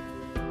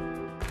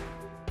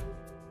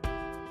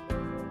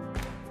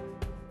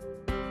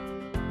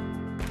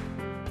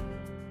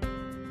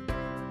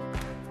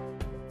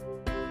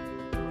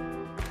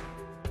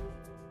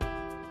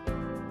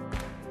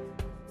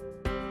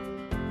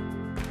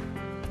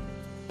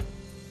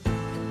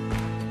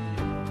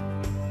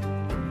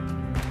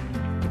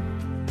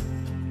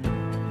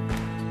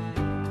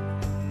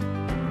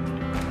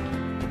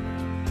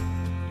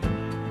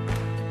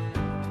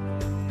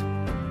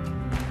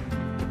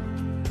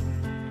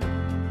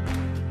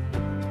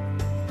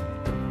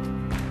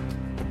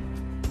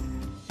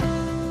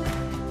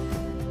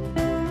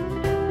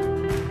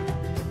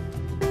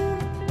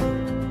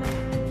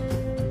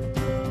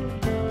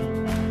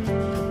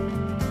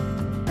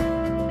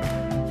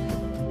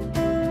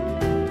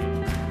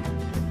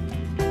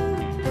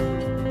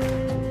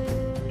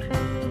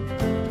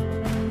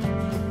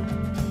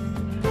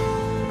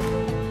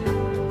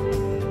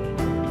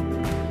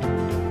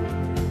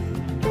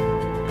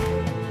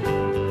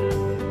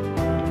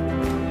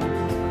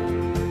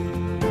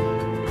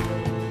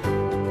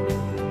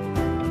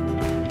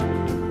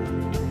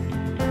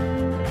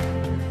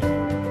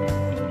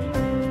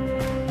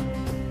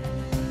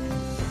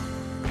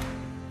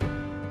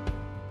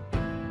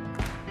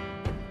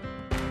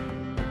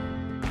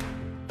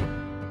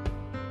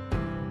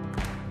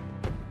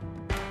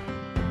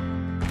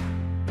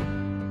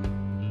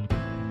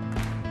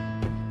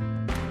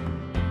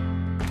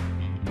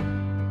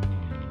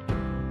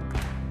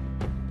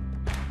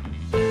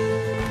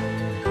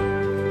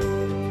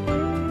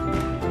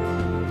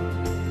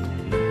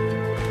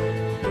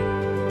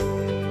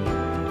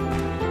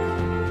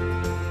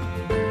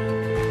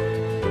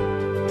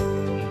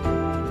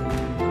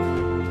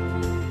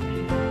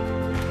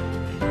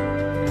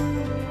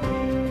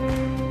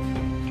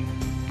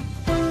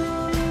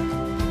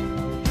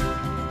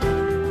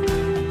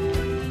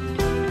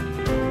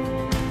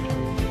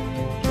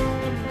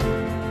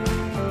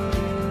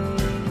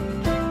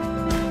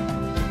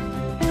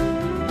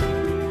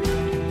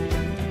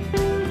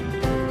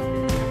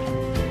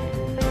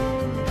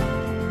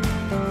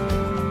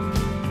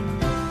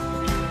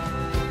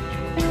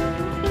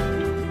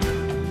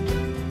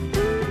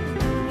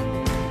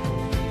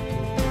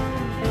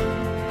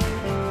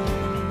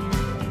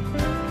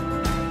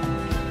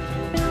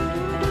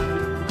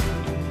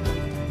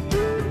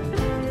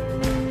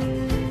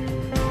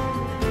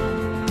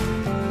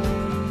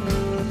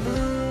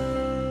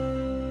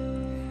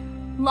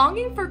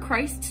 Longing for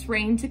Christ's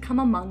reign to come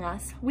among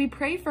us, we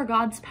pray for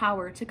God's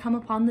power to come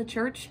upon the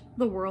church,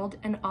 the world,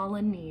 and all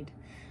in need.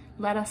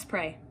 Let us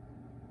pray.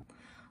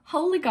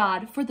 Holy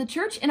God, for the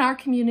church in our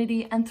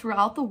community and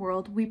throughout the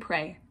world, we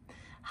pray.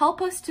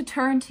 Help us to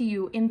turn to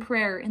you in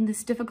prayer in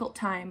this difficult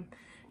time,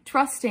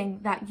 trusting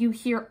that you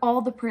hear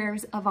all the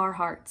prayers of our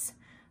hearts.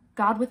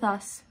 God with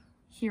us,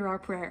 hear our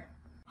prayer.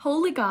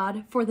 Holy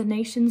God, for the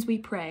nations we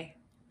pray.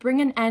 Bring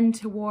an end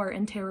to war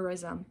and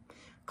terrorism.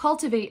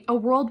 Cultivate a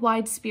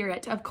worldwide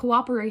spirit of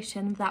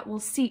cooperation that will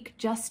seek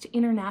just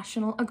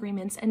international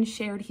agreements and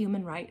shared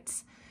human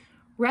rights.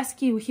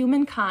 Rescue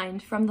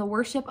humankind from the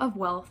worship of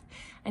wealth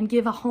and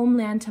give a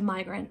homeland to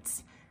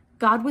migrants.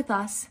 God with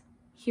us,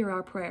 hear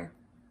our prayer.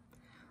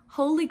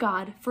 Holy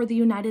God, for the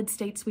United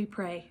States we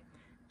pray.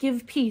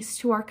 Give peace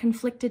to our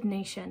conflicted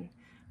nation.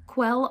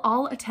 Quell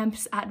all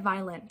attempts at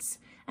violence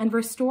and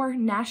restore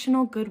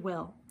national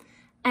goodwill.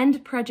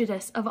 End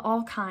prejudice of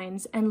all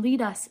kinds and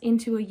lead us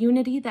into a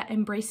unity that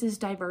embraces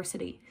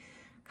diversity.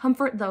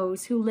 Comfort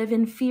those who live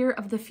in fear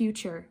of the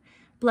future.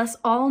 Bless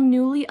all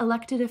newly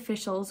elected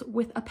officials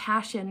with a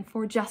passion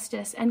for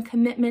justice and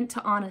commitment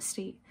to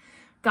honesty.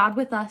 God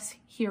with us,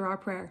 hear our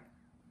prayer.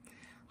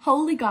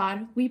 Holy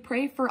God, we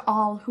pray for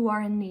all who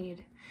are in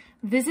need.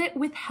 Visit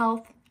with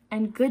health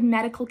and good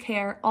medical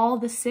care all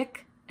the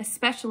sick,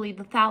 especially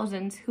the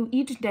thousands who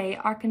each day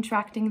are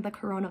contracting the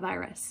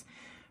coronavirus.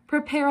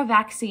 Prepare a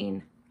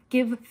vaccine.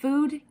 Give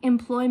food,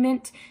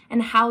 employment,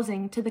 and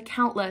housing to the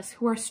countless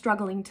who are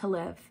struggling to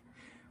live.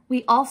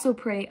 We also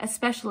pray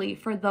especially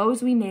for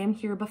those we name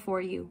here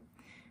before you: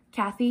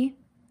 Kathy,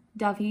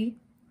 Dovey,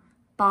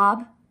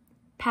 Bob,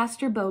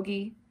 Pastor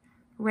Bogey,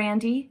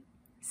 Randy,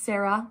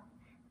 Sarah,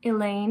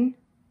 Elaine,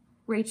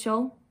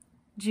 Rachel,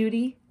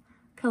 Judy,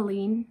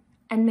 Colleen,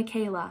 and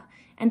Michaela,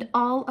 and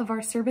all of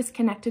our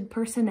service-connected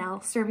personnel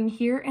serving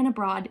here and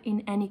abroad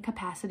in any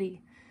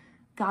capacity.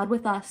 God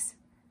with us,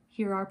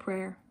 hear our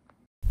prayer.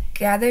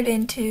 Gathered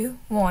into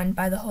one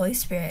by the Holy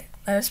Spirit,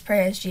 let us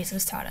pray as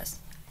Jesus taught us.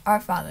 Our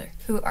Father,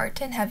 who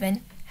art in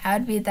heaven,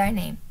 hallowed be thy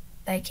name.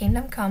 Thy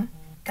kingdom come,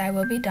 thy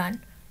will be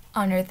done,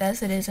 on earth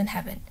as it is in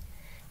heaven.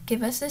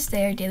 Give us this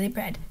day our daily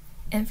bread,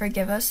 and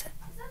forgive us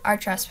our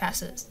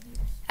trespasses,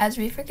 as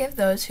we forgive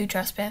those who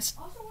trespass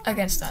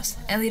against us.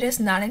 And lead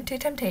us not into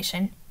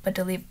temptation, but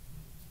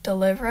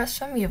deliver us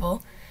from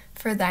evil.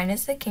 For thine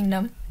is the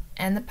kingdom,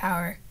 and the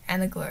power,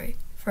 and the glory,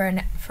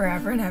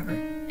 forever and ever.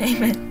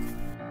 Amen.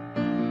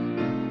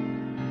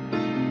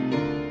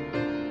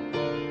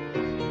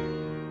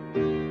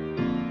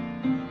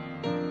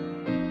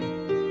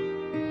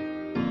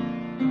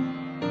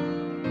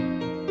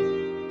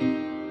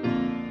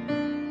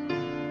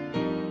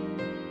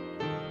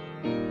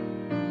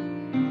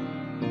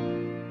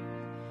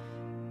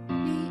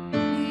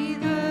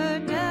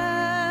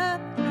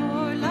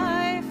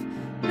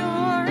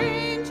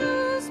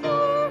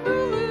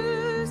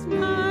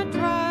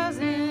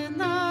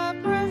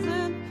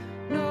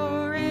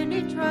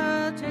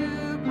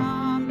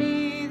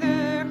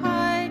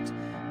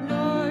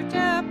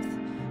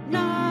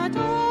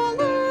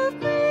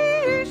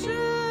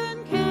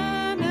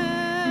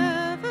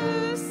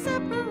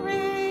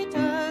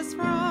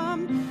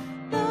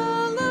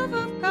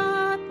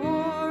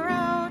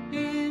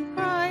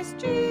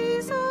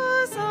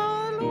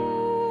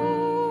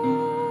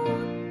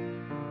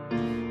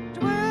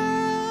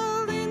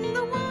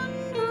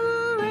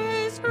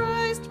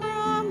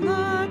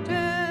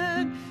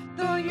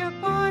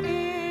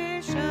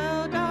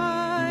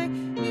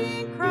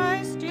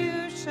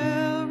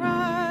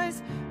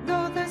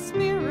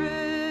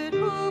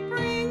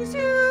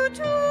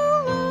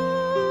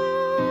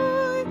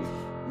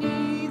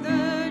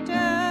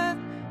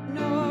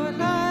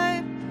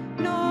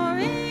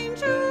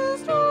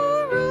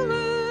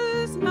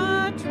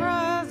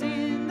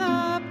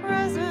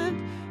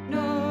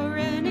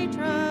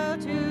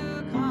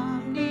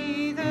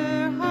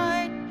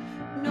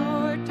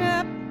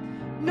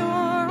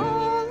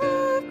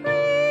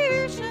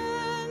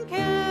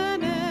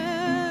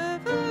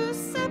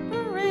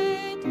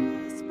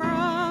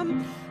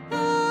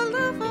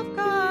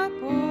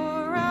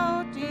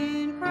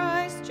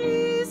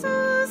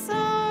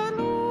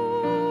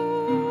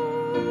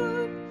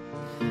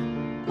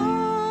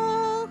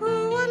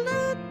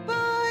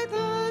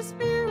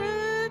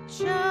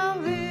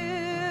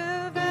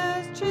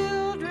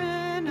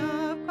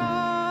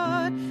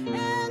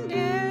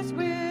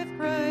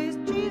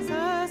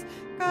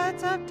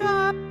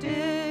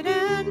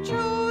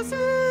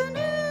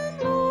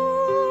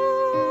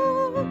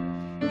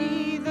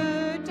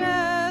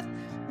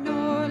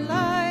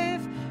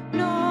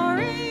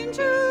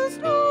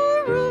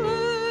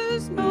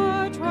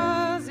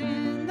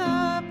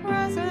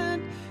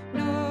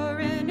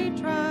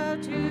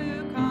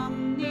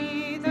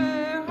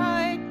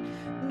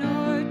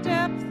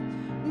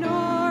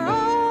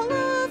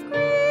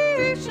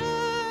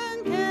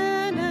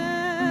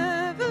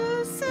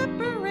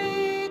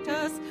 Separate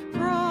us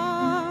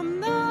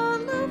from the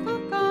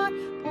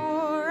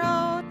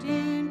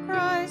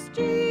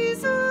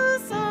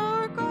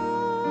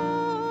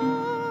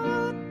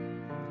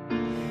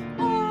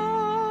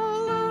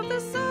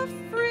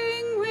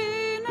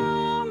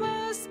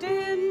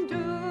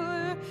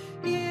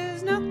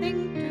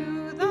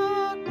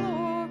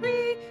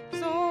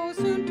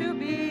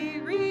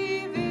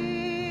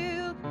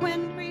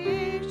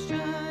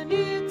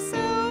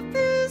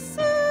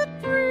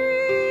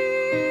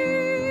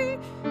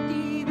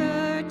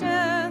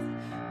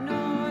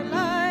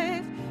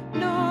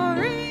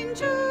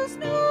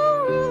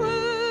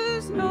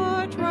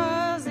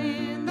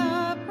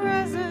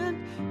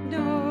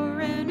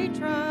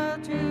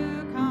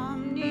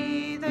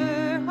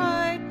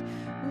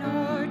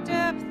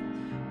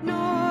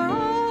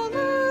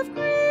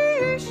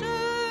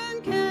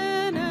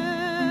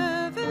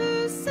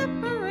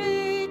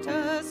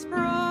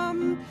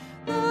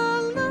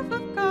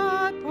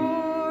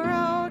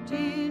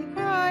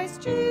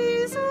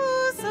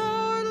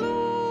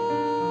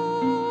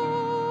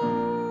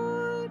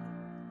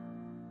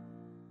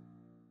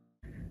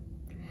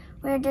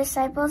We're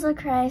disciples of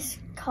Christ,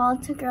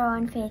 called to grow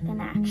in faith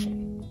and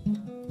action.